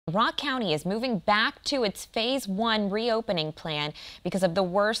Rock County is moving back to its Phase 1 reopening plan because of the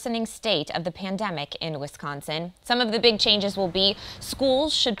worsening state of the pandemic in Wisconsin. Some of the big changes will be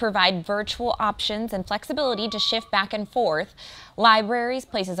schools should provide virtual options and flexibility to shift back and forth. Libraries,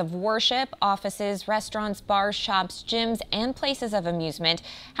 places of worship, offices, restaurants, bars, shops, gyms, and places of amusement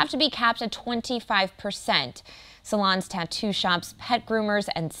have to be capped at 25%. Salons, tattoo shops, pet groomers,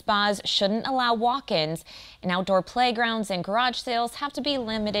 and spas shouldn't allow walk-ins, and outdoor playgrounds and garage sales have to be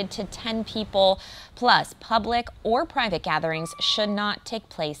limited to 10 people. Plus, public or private gatherings should not take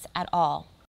place at all.